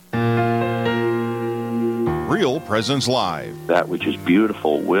Real Presence Live. That which is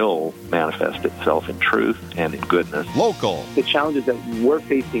beautiful will manifest itself in truth and in goodness. Local. The challenges that we're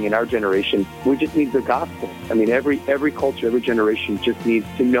facing in our generation, we just need the gospel. I mean, every culture, every generation just needs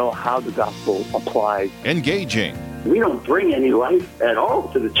to know how the gospel applies. Engaging. We don't bring any life at all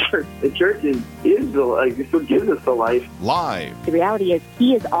to the church. The church is the life. It's what gives us the life. Live. The reality is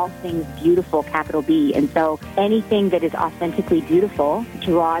He is all things beautiful, capital B. And so anything that is authentically beautiful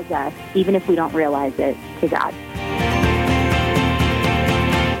draws us, even if we don't realize it, to God.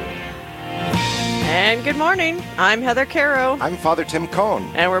 And good morning. I'm Heather Caro. I'm Father Tim Cohn.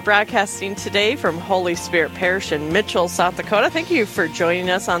 And we're broadcasting today from Holy Spirit Parish in Mitchell, South Dakota. Thank you for joining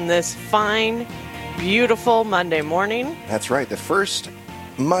us on this fine, beautiful Monday morning. That's right, the first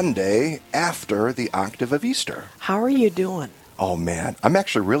Monday after the octave of Easter. How are you doing? Oh, man, I'm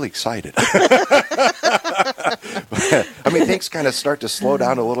actually really excited. I mean, things kind of start to slow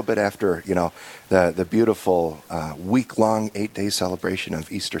down a little bit after, the beautiful week-long 8-day celebration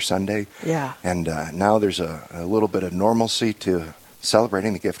of Easter Sunday. Yeah. And now there's a little bit of normalcy to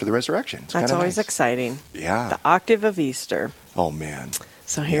celebrating the gift of the resurrection. It's That's always nice. Exciting. Yeah. The octave of Easter. Oh, man.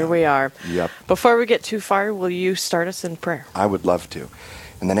 So here we are. Yep. Before we get too far, will you start us in prayer? I would love to.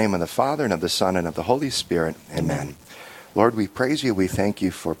 In the name of the Father, and of the Son, and of the Holy Spirit, amen. Lord, we praise you. We thank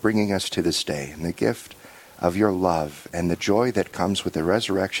you for bringing us to this day and the gift of your love and the joy that comes with the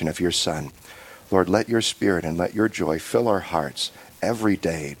resurrection of your Son. Lord, let your Spirit and let your joy fill our hearts every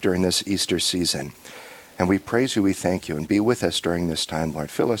day during this Easter season. And we praise you, we thank you, and be with us during this time, Lord.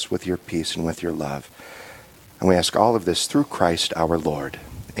 Fill us with your peace and with your love. And we ask all of this through Christ our Lord.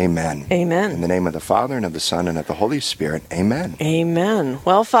 Amen. Amen. In the name of the Father, and of the Son, and of the Holy Spirit. Amen. Amen.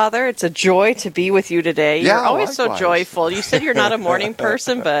 Well, Father, it's a joy to be with you today. Yeah, you're always likewise. So joyful. You said you're not a morning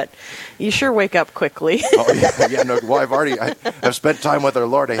person, but you sure wake up quickly. Well, I've spent time with our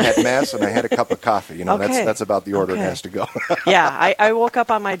Lord. I had Mass, and I had a cup of coffee. Okay. That's about the order it has to go. Yeah, I woke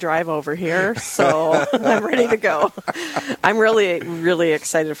up on my drive over here, so I'm ready to go. I'm really, really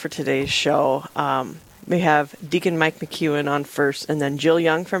excited for today's show. We have Deacon Mike McEwen on first, and then Jill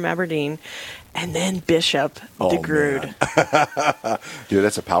Young from Aberdeen, and then Bishop DeGrood. Dude,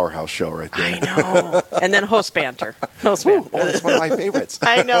 that's a powerhouse show right there. I know. And then host banter. That's one of my favorites.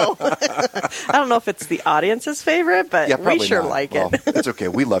 I know. I don't know if it's the audience's favorite, but we sure like it. It's okay.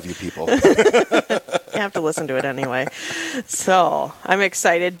 We love you people. You have to listen to it anyway. So I'm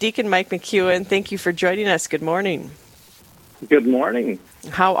excited. Deacon Mike McEwen, thank you for joining us. Good morning. Good morning.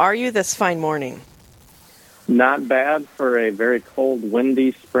 How are you this fine morning? Not bad for a very cold,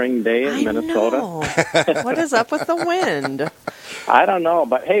 windy spring day in Minnesota. Know. What is up with the wind? I don't know,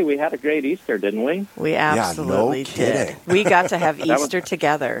 but hey, we had a great Easter, didn't we? We absolutely did. We got to have Easter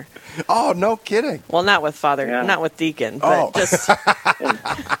together. Oh, no kidding. Well, not with not with Deacon, but just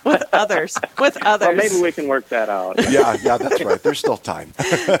with others. Well, maybe we can work that out. Yeah, that's right. There's still time.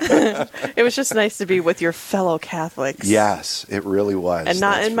 It was just nice to be with your fellow Catholics. Yes, it really was. And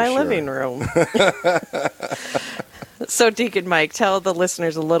not in my living room. So, Deacon Mike, tell the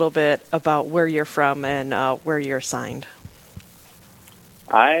listeners a little bit about where you're from and where you're assigned.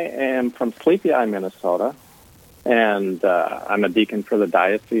 I am from Sleepy Eye, Minnesota, and I'm a deacon for the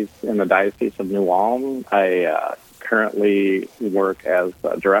Diocese of New Ulm. I currently work as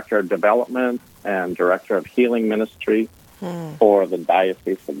Director of Development and Director of Healing Ministry for the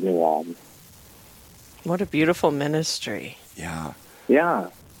Diocese of New Ulm. What a beautiful ministry. Yeah. Yeah.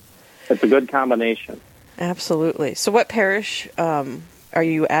 It's a good combination. Absolutely. So what parish, are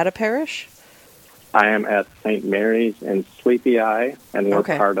you at a parish? I am at St. Mary's in Sleepy Eye, and we're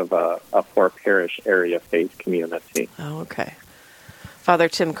part of a 4-parish area faith community. Oh, okay. Father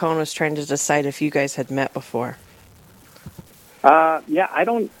Tim Cohn was trying to decide if you guys had met before.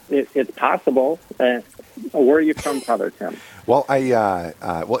 It's possible. Where are you from, Father Tim? Well,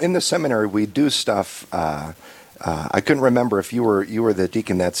 in the seminary we do stuff. I couldn't remember if you were the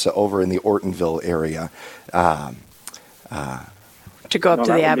deacon that's over in the Ortonville area. To go up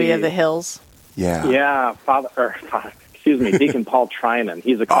to the Abbey of the Hills. Yeah. Yeah, Deacon Paul Trinan.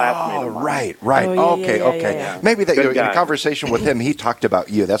 He's a classmate of mine. Right. Oh, okay. yeah. Maybe that in a conversation with him, he talked about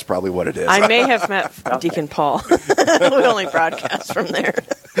you. That's probably what it is. I may have met Deacon Paul. We only broadcast from there.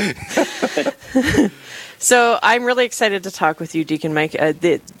 So I'm really excited to talk with you, Deacon Mike.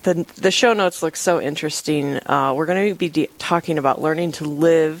 The show notes look so interesting. We're going to be talking about learning to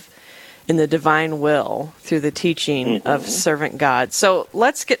live in the divine will through the teaching of servant God. So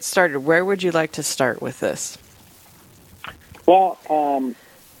let's get started. Where would you like to start with this? Well,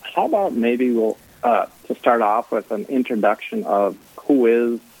 how about maybe we'll to start off with an introduction of who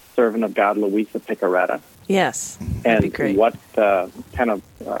is servant of God Louisa Picaretta? Yes, and be great. What kind of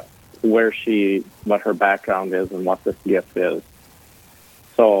what her background is and what this gift is.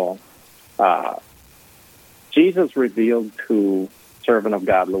 So Jesus revealed to servant of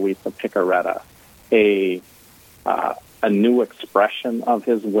God Louisa Picaretta a new expression of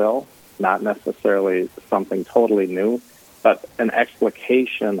his will, not necessarily something totally new, but an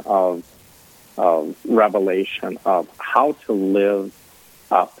explication of revelation of how to live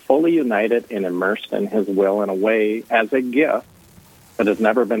fully united and immersed in his will in a way as a gift that has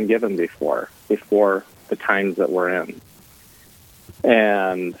never been given before the times that we're in.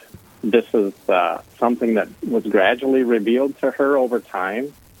 And this is something that was gradually revealed to her over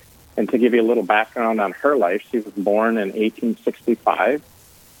time. And to give you a little background on her life, she was born in 1865.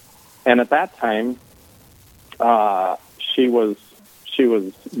 And at that time, she was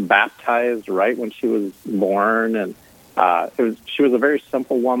baptized right when she was born, and she was a very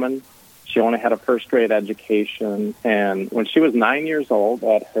simple woman. She only had a first-grade education, and when she was 9 years old,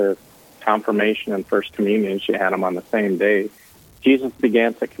 at her confirmation and first communion, she had them on the same day, Jesus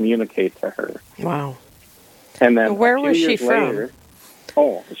began to communicate to her. Wow. And then where was she from? Later,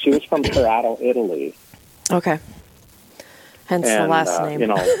 she was from Cerrato, Italy. Okay. Hence the last name.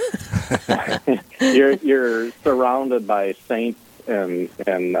 You're surrounded by saints and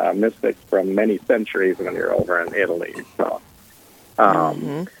mystics from many centuries when you're over in Italy. So,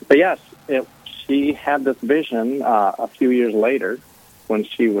 but yes, she had this vision a few years later, when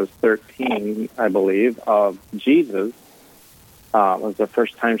she was 13, I believe, of Jesus. It was the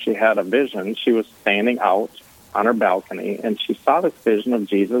first time she had a vision. She was standing out on her balcony, and she saw this vision of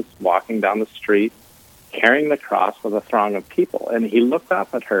Jesus walking down the street, carrying the cross with a throng of people. And he looked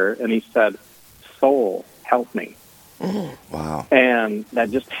up at her, and he said, "Soul, help me." Wow. And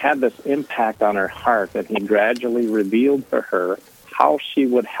that just had this impact on her heart, and he gradually revealed to her how she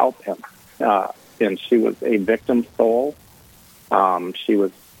would help him. And she was a victim soul. She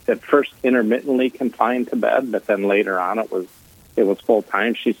was at first intermittently confined to bed, but then later on it was full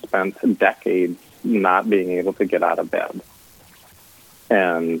time. She spent decades not being able to get out of bed,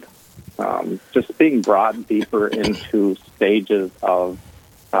 and just being brought deeper into stages of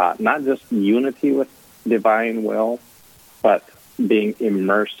not just unity with divine will, but being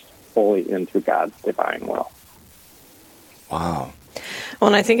immersed fully into God's divine will. Wow. Well,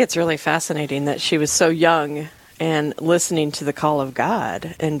 and I think it's really fascinating that she was so young and listening to the call of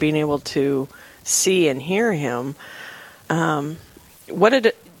God and being able to see and hear him.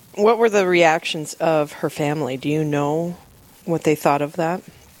 What were the reactions of her family? Do you know what they thought of that?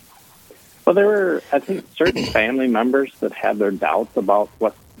 Well, there were, I think, certain family members that had their doubts about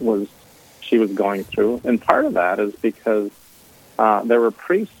what she was going through. And part of that is because there were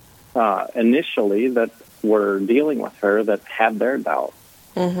priests initially that were dealing with her that had their doubts.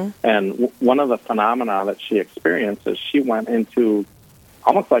 Mm-hmm. And one of the phenomena that she experienced is she went into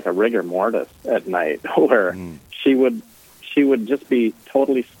almost like a rigor mortis at night, where she would just be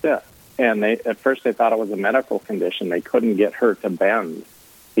totally stiff. And at first they thought it was a medical condition. They couldn't get her to bend.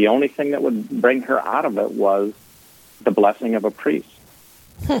 The only thing that would bring her out of it was the blessing of a priest.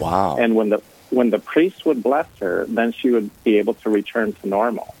 Wow. And when the priest would bless her, then she would be able to return to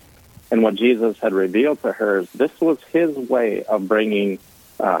normal. And what Jesus had revealed to her is this was his way of bringing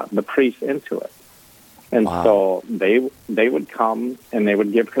the priest into it. And so they would come and they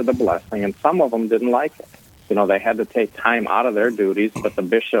would give her the blessing, and some of them didn't like it. They had to take time out of their duties, but the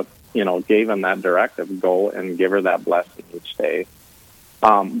bishop, gave them that directive, go and give her that blessing each day.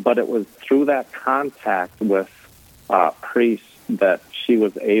 But it was through that contact with priests that she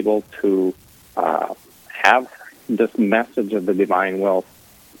was able to have this message of the divine will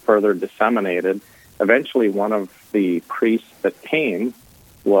further disseminated. Eventually, one of the priests that came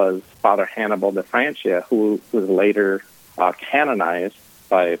was Father Hannibal de Francia, who was later canonized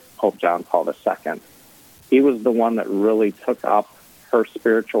by Pope John Paul II. He was the one that really took up her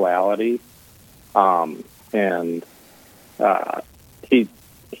spirituality, and he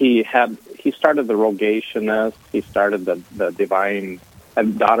started the Rogationists. He started the Divine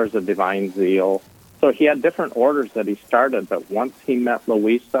Daughters of Divine Zeal. So he had different orders that he started, but once he met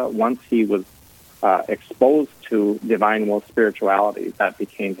Louisa, once he was exposed to divine will spirituality, that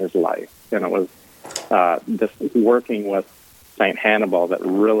became his life. And it was this working with St. Hannibal that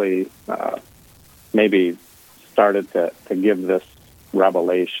really maybe started to give this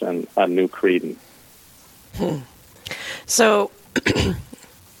revelation a new credence. So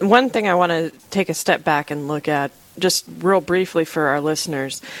one thing I want to take a step back and look at, just real briefly for our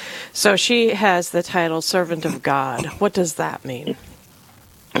listeners. So she has the title Servant of God. What does that mean?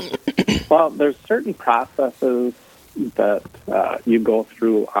 Well, there's certain processes that you go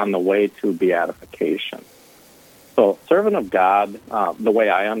through on the way to beatification. So servant of God, the way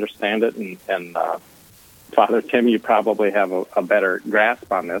I understand it, and Father Tim, you probably have a better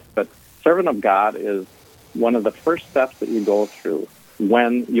grasp on this, but servant of God is one of the first steps that you go through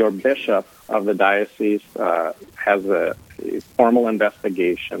when your bishop of the diocese has a formal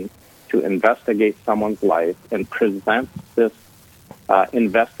investigation to investigate someone's life and presents this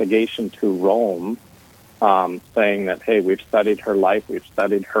investigation to Rome, saying that, hey, we've studied her life, we've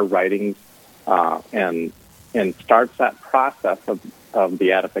studied her writings, and starts that process of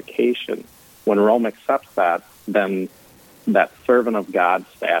beatification. When Rome accepts that, then that servant of God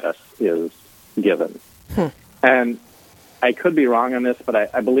status is given. And I could be wrong on this, but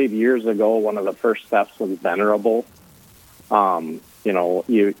I believe years ago one of the first steps was venerable.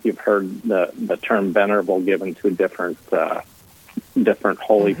 You've heard the term venerable given to different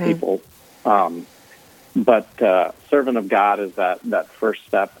holy people. But servant of God is that first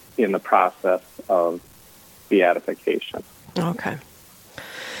step in the process of beatification. Okay.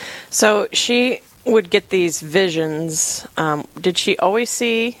 So she would get these visions. Did she always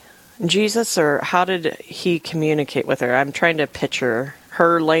see Jesus, or how did he communicate with her? I'm trying to picture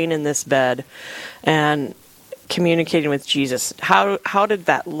her laying in this bed and communicating with Jesus. How did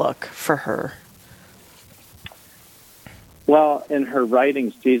that look for her? Well, in her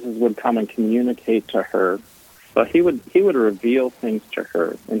writings, Jesus would come and communicate to her. So he would reveal things to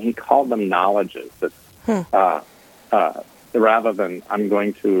her, and he called them knowledges. That rather than I'm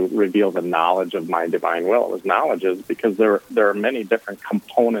going to reveal the knowledge of my divine will, it was knowledges, because there are many different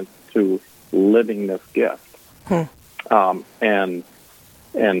components to living this gift, and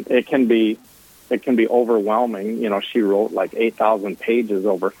it can be overwhelming. She wrote like 8,000 pages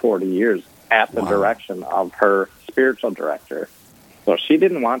over 40 years at the direction of her spiritual director. So she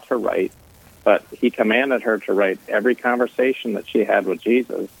didn't want to write, but he commanded her to write every conversation that she had with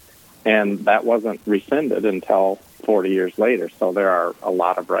Jesus, and that wasn't rescinded until 40 years later. So there are a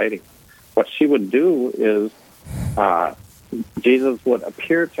lot of writings. What she would do is Jesus would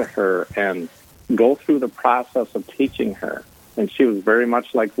appear to her and go through the process of teaching her. And she was very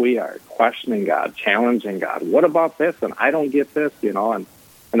much like we are, questioning God, challenging God. What about this? And I don't get this, And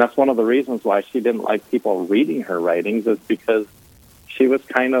that's one of the reasons why she didn't like people reading her writings, is because she was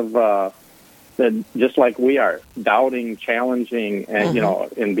kind of just like we are, doubting, challenging, and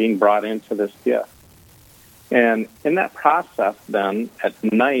and being brought into this gift. And in that process, then at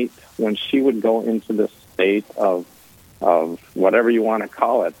night, when she would go into this state of whatever you want to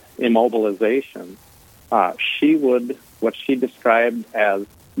call it, immobilization, she would, what she described as,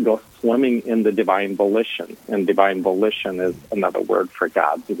 go swimming in the divine volition. And divine volition is another word for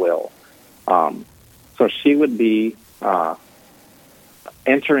God's will. So she would be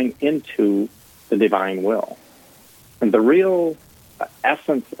entering into the divine will. And the real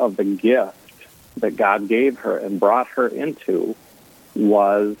essence of the gift that God gave her and brought her into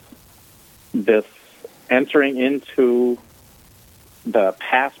was this entering into the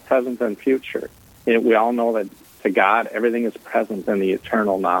past, present, and future. We all know that to God, everything is present in the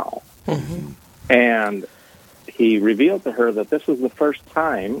eternal now. And he revealed to her that this was the first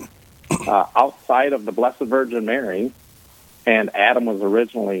time outside of the Blessed Virgin Mary, and Adam was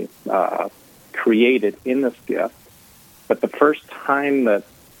originally created in this gift, but the first time that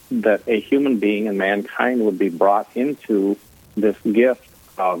a human being and mankind would be brought into this gift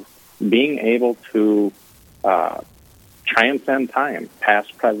of being able to transcend time,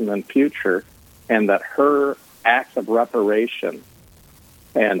 past, present, and future, and that her acts of reparation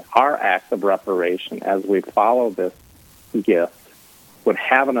and our acts of reparation as we follow this gift would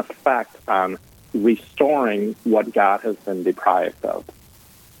have an effect on restoring what God has been deprived of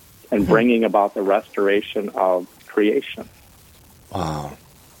and bringing about the restoration of creation. Wow.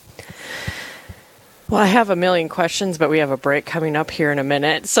 Well, I have a million questions, but we have a break coming up here in a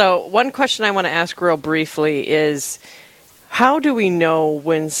minute. So one question I want to ask real briefly is, how do we know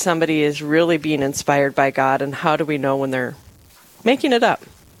when somebody is really being inspired by God, and how do we know when they're making it up,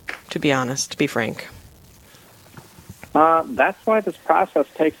 to be honest, to be frank? That's why this process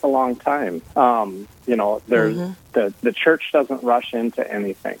takes a long time. The church doesn't rush into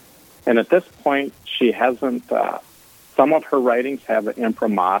anything. And at this point, she hasn't, some of her writings have the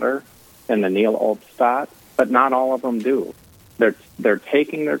imprimatur and the Nihil Obstat, but not all of them do. They're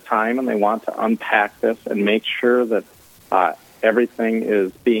taking their time, and they want to unpack this and make sure that everything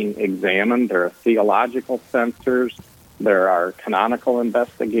is being examined. There are theological censors. There are canonical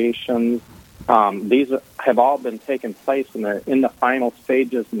investigations. These have all been taking place, and they're in the final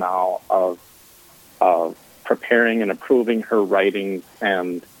stages now of preparing and approving her writings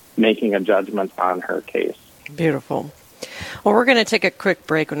and making a judgment on her case. Beautiful. Well, we're going to take a quick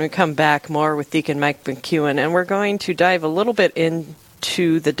break. When we come back, more with Deacon Mike McEwen, and we're going to dive a little bit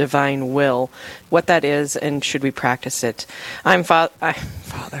into the divine will, what that is, and should we practice it. I'm Father.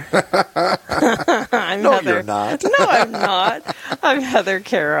 I'm No, Heather. you're not. No, I'm not. I'm Heather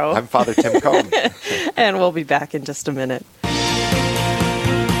Caro. I'm Father Tim Cohn. And we'll be back in just a minute.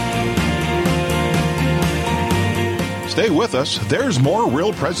 Stay with us. There's more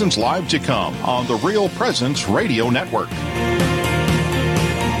Real Presence Live to come on the Real Presence Radio Network.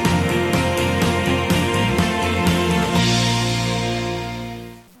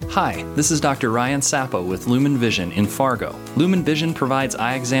 Hi, this is Dr. Ryan Sappo with Lumen Vision in Fargo. Lumen Vision provides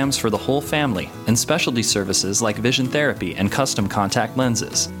eye exams for the whole family and specialty services like vision therapy and custom contact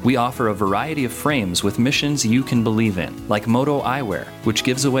lenses. We offer a variety of frames with missions you can believe in, like Moto Eyewear, which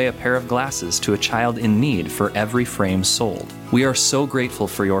gives away a pair of glasses to a child in need for every frame sold. We are so grateful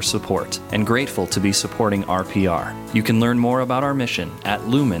for your support and grateful to be supporting RPR. You can learn more about our mission at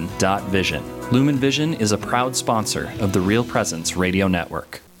lumen.vision. Lumen Vision is a proud sponsor of the Real Presence Radio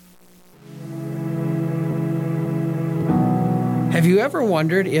Network. Have you ever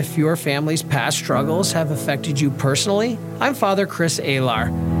wondered if your family's past struggles have affected you personally? I'm Father Chris Alar.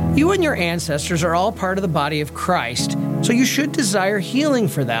 You and your ancestors are all part of the body of Christ, so you should desire healing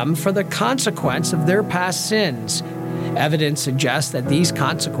for them for the consequence of their past sins. Evidence suggests that these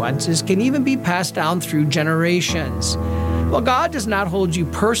consequences can even be passed down through generations. While God does not hold you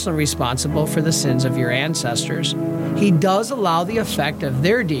personally responsible for the sins of your ancestors, He does allow the effect of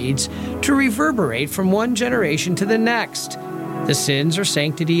their deeds to reverberate from one generation to the next. The sins or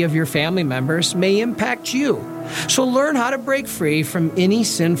sanctity of your family members may impact you, so learn how to break free from any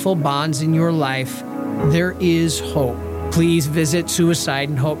sinful bonds in your life. There is hope. Please visit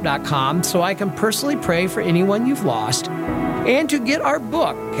suicideandhope.com so I can personally pray for anyone you've lost, and to get our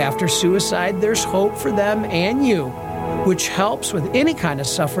book, After Suicide, There's Hope for Them and You, which helps with any kind of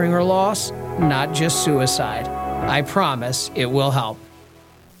suffering or loss, not just suicide. I promise it will help.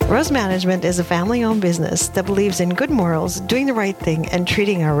 Rose Management is a family-owned business that believes in good morals, doing the right thing, and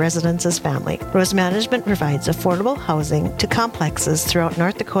treating our residents as family. Rose Management provides affordable housing to complexes throughout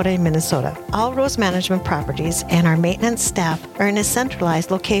North Dakota and Minnesota. All Rose Management properties and our maintenance staff are in a centralized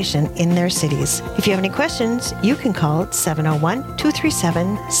location in their cities. If you have any questions, you can call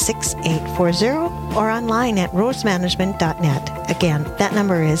 701-237-6840 or online at rosemanagement.net. Again, that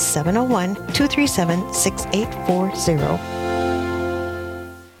number is 701-237-6840.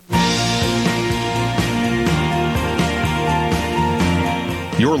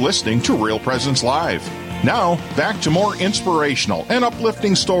 You're listening to Real Presence Live. Now, back to more inspirational and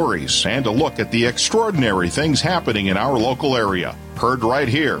uplifting stories and a look at the extraordinary things happening in our local area. Heard right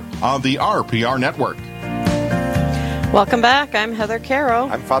here on the RPR Network. Welcome back. I'm Heather Caro.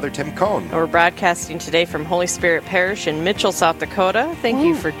 I'm Father Tim Cohn. We're broadcasting today from Holy Spirit Parish in Mitchell, South Dakota. Thank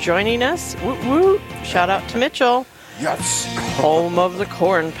you for joining us. Woot woot. Shout out to Mitchell. Yes. Home of the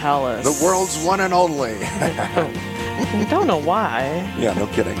Corn Palace. The world's one and only. I don't know why. Yeah, no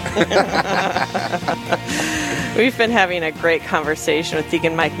kidding. We've been having a great conversation with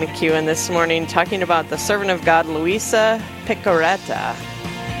Deacon Mike McEwen this morning, talking about the servant of God, Luisa Picaretta.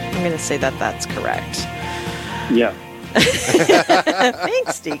 I'm going to say that that's correct. Yeah.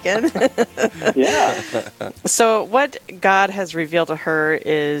 Thanks, Deacon. Yeah. So what God has revealed to her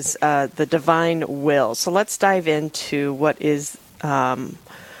is the divine will. So let's dive into what is the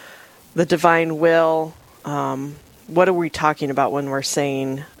divine will. What are we talking about when we're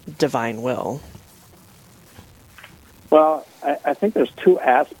saying divine will? Well, I think there's two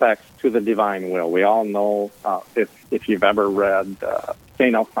aspects to the divine will. We all know, if you've ever read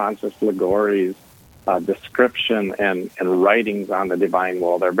St. Alphonsus Liguori's description and writings on the divine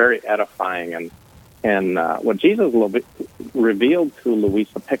will, they're very edifying. And what Jesus revealed to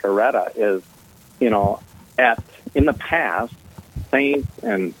Luisa Picaretta is, in the past, saints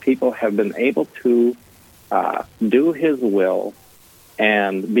and people have been able to do His will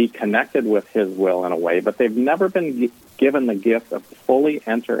and be connected with His will in a way, but they've never been given the gift of fully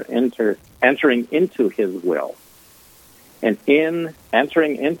entering into His will. And in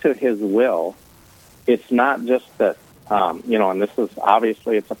entering into His will, it's not just that, and this is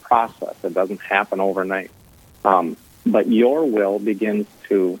obviously it's a process. It doesn't happen overnight. But your will begins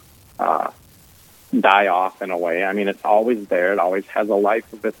to die off in a way. I mean, it's always there. It always has a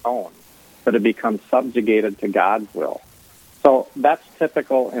life of its own. But it becomes subjugated to God's will. So that's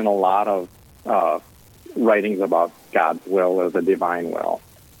typical in a lot of writings about God's will or the divine will.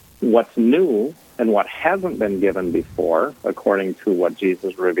 What's new and what hasn't been given before, according to what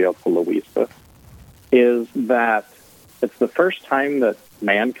Jesus revealed to Luisa, is that it's the first time that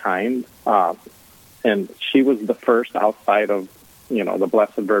mankind and she was the first outside of, the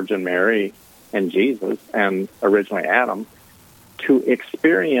Blessed Virgin Mary and Jesus and originally Adam to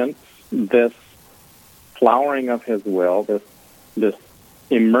experience this flowering of his will, this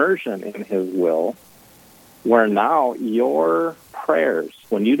immersion in his will, where now your prayers,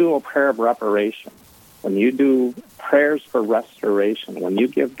 when you do a prayer of reparation, when you do prayers for restoration, when you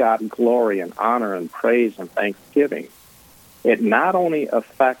give God glory and honor and praise and thanksgiving, it not only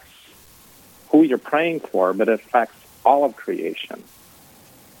affects who you're praying for, but it affects all of creation.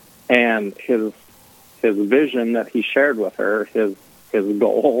 And his vision that he shared with her, his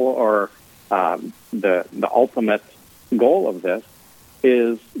goal, or the ultimate goal of this,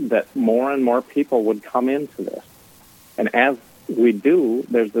 is that more and more people would come into this. And as we do,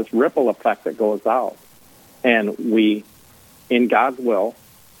 there's this ripple effect that goes out. And we, in God's will,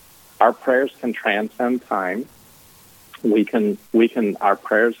 our prayers can transcend time. Our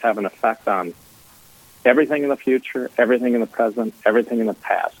prayers have an effect on everything in the future, everything in the present, everything in the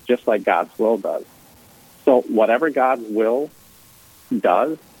past, just like God's will does. So whatever God's will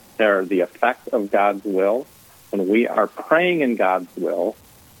does, they're the effect of God's will. When we are praying in God's will,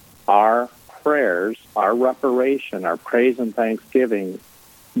 our prayers, our reparation, our praise and thanksgiving,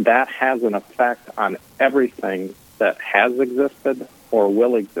 that has an effect on everything that has existed or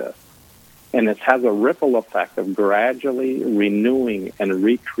will exist. And it has a ripple effect of gradually renewing and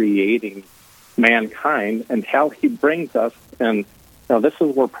recreating mankind until he brings us, and this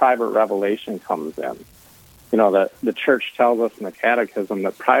is where private revelation comes in. The church tells us in the Catechism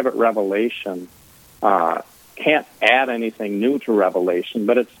that private revelation can't add anything new to revelation,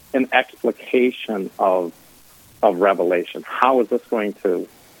 but it's an explication of revelation. How is this going to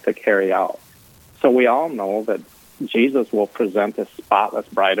carry out? So we all know that Jesus will present this spotless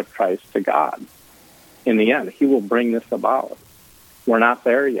bride of Christ to God. In the end, he will bring this about. We're not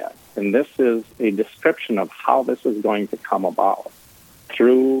there yet. And this is a description of how this is going to come about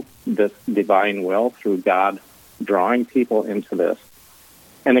through this divine will, through God drawing people into this.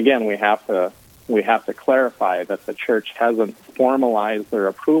 And again, we have to clarify that the church hasn't formalized their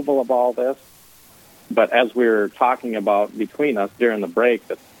approval of all this. But as we were talking about between us during the break,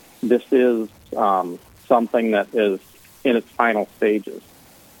 that this is something that is in its final stages.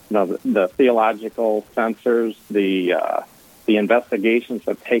 The theological censors, the investigations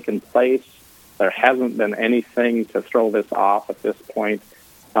have taken place. There hasn't been anything to throw this off at this point,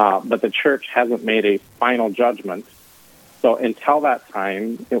 but the church hasn't made a final judgment. So until that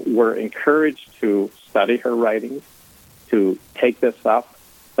time, we're encouraged to study her writings, to take this up,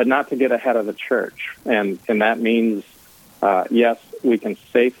 but not to get ahead of the church. And that means, yes, we can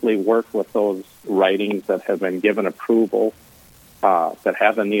safely work with those writings that have been given approval, that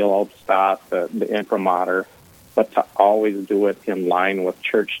have the Nihil Obstat, the Imprimatur, but to always do it in line with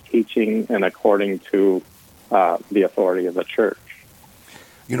church teaching and according to the authority of the church.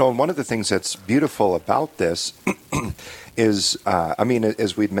 One of the things that's beautiful about this is,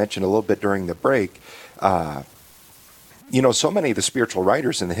 as we'd mentioned a little bit during the break, so many of the spiritual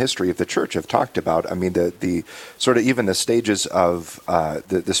writers in the history of the church have talked about, the sort of even the stages of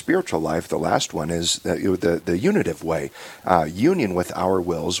the spiritual life. The last one is the unitive way, union with our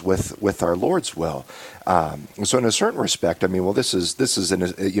wills with our Lord's will. So in a certain respect, this is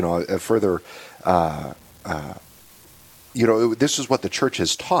a further, this is what the church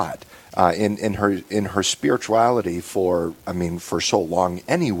has taught in her spirituality for so long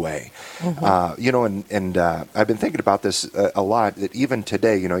anyway. Mm-hmm. I've been thinking about this a lot, that even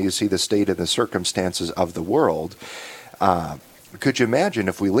today, you see the state of the circumstances of the world. Could you imagine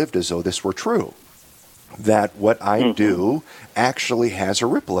if we lived as though this were true? That what I do actually has a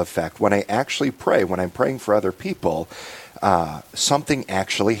ripple effect. When I actually pray, when I'm praying for other people, something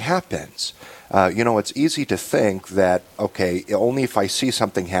actually happens. It's easy to think that, okay, only if I see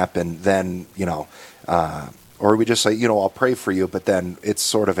something happen, then, or we just say, I'll pray for you, but then it's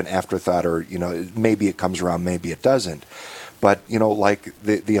sort of an afterthought, or, maybe it comes around, maybe it doesn't. But, like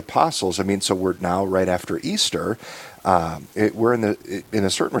the apostles, so we're now right after Easter. We're in a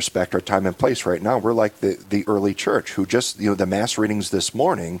certain respect, our time and place right now, we're like the early church who just, the mass readings this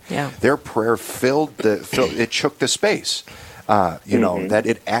morning, their prayer it shook the space. That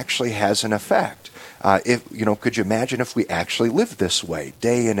it actually has an effect. Could you imagine if we actually lived this way,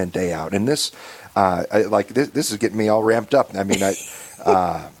 day in and day out? And this, this is getting me all ramped up. But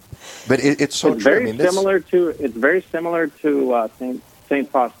it's so it's true. It's very similar to Saint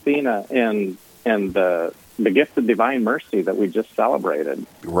Faustina and the gift of divine mercy that we just celebrated.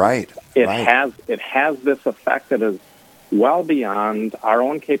 Right. It has this effect that is well beyond our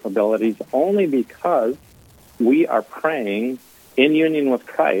own capabilities, only because we are praying in union with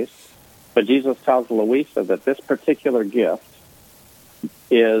Christ, But Jesus tells Louisa that this particular gift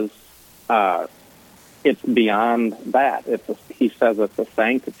is, it's beyond that. He says it's a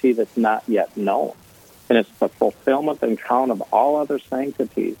sanctity that's not yet known. And it's the fulfillment and crown of all other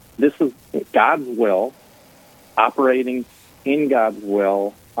sanctities. This is God's will, operating in God's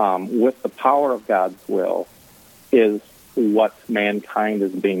will, with the power of God's will, is what mankind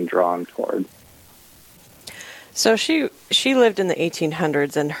is being drawn toward. So she lived in the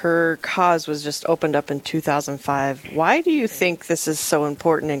 1800s, and her cause was just opened up in 2005. Why do you think this is so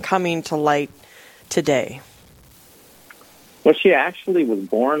important and coming to light today? Well, she actually was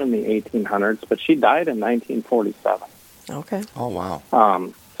born in the 1800s, but she died in 1947. Okay. Oh,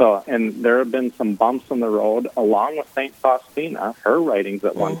 wow. And there have been some bumps in the road, along with St. Faustina. Her writings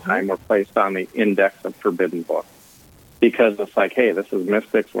at one time were placed on the Index of Forbidden Books, because it's like, hey, this is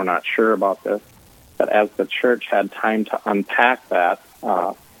mystics, we're not sure about this. But as the church had time to unpack that,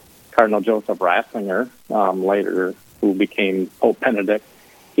 Cardinal Joseph Ratzinger, later, who became Pope Benedict,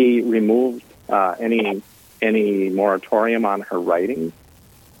 he removed any moratorium on her writings.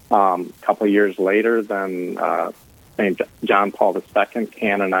 A couple of years later, then St. John Paul II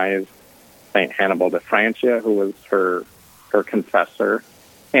canonized St. Hannibal de Francia, who was her confessor.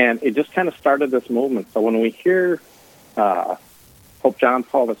 And it just kind of started this movement. So when we hear Pope John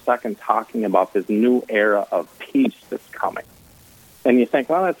Paul II talking about this new era of peace that's coming, and you think,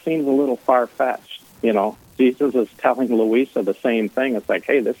 well, that seems a little far-fetched. You know, Jesus is telling Louisa the same thing. It's like,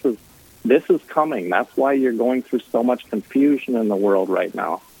 hey, this is coming. That's why you're going through so much confusion in the world right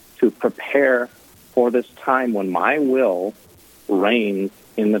now, to prepare for this time when my will reigns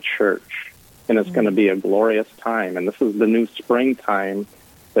in the church. And it's going to be a glorious time. And this is the new springtime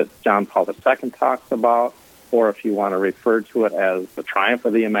that John Paul II talks about, or if you want to refer to it as the triumph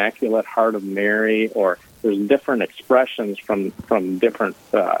of the Immaculate Heart of Mary, or there's different expressions from different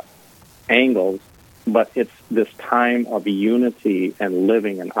angles, but it's this time of unity and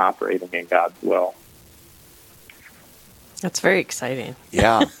living and operating in God's will. That's very exciting.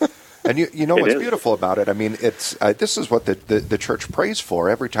 Yeah. And you know what's beautiful about it? I mean, it's this is what the church prays for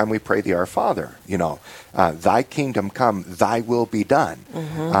every time we pray the Our Father. You know, Thy kingdom come, Thy will be done,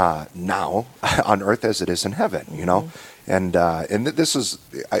 now on earth as it is in heaven. You know, and this is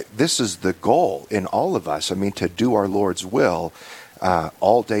the goal in all of us. I mean, to do our Lord's will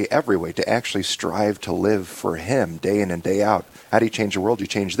all day, every way, to actually strive to live for Him day in and day out. How do you change the world? You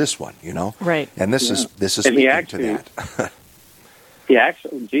change this one. You know, right? And this is speaking to that.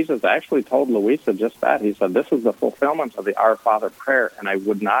 Jesus actually told Louisa just that. He said, this is the fulfillment of the Our Father prayer, and I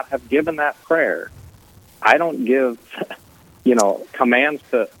would not have given that prayer. I don't give, commands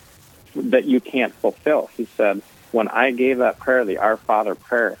that you can't fulfill. He said, when I gave that prayer, the Our Father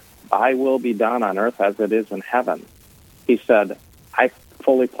prayer, Thy will be done on earth as it is in heaven. He said, I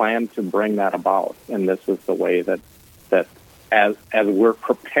fully plan to bring that about, and this is the way that as we're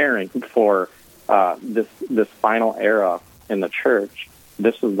preparing for this final era in the church,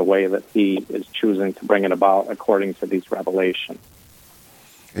 this is the way that He is choosing to bring it about according to these revelations.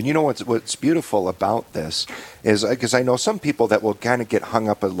 And you know what's beautiful about this is, because I know some people that will kind of get hung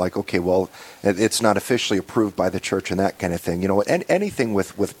up at like, okay, well, it's not officially approved by the church and that kind of thing. You know, and anything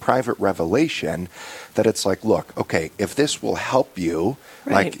with private revelation, that it's like, look, okay, if this will help you,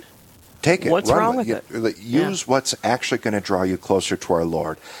 right, like, take it. What's wrong with it? Use what's actually going to draw you closer to our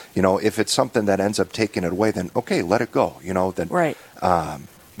Lord. You know, if it's something that ends up taking it away, then okay, let it go. You know, then right. But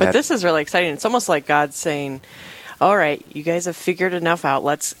this is really exciting. It's almost like God saying, all right, you guys have figured enough out.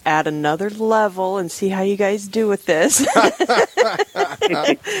 Let's add another level and see how you guys do with this.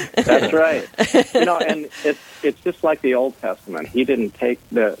 That's right. You know, and it's just like the Old Testament. He didn't take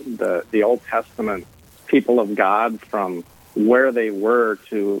the Old Testament people of God from where they were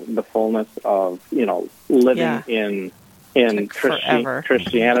to the fullness of, living in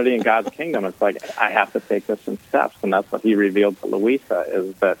Christianity and God's kingdom. It's like, I have to take this in steps. And that's what He revealed to Louisa,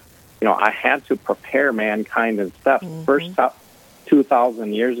 is that, I had to prepare mankind in steps. First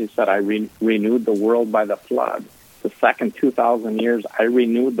 2,000 years, He said, I renewed the world by the flood. The second 2,000 years, I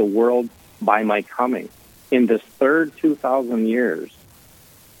renewed the world by my coming. In this third 2,000 years,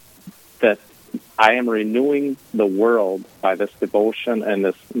 that I am renewing the world by this devotion and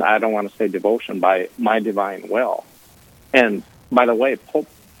this, I don't want to say devotion, by my divine will. And by the way, St.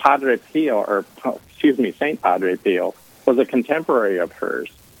 Padre Pio was a contemporary of hers.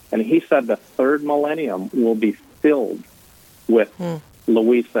 And he said the third millennium will be filled with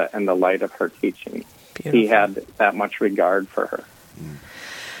Louisa and the light of her teaching. Beautiful. He had that much regard for her.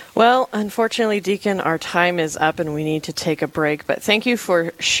 Well, unfortunately, Deacon, our time is up and we need to take a break. But thank you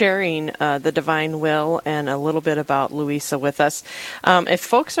for sharing the divine will and a little bit about Louisa with us. If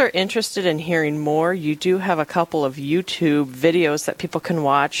folks are interested in hearing more, you do have a couple of YouTube videos that people can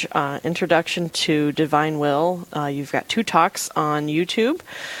watch. Introduction to Divine Will. You've got 2 talks on YouTube.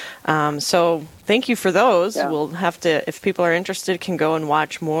 So thank you for those. Yeah. We'll have to, if people are interested, can go and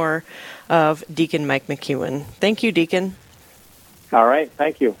watch more of Deacon Mike McEwen. Thank you, Deacon. All right.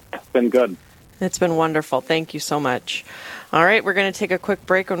 Thank you. It's been good. It's been wonderful. Thank you so much. All right. We're going to take a quick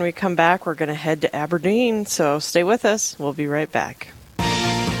break. When we come back, we're going to head to Aberdeen. So stay with us. We'll be right back.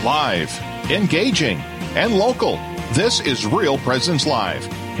 Live, engaging, and local. This is Real Presence Live,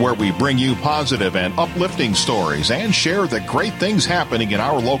 where we bring you positive and uplifting stories and share the great things happening in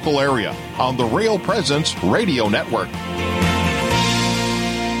our local area on the Real Presence Radio Network.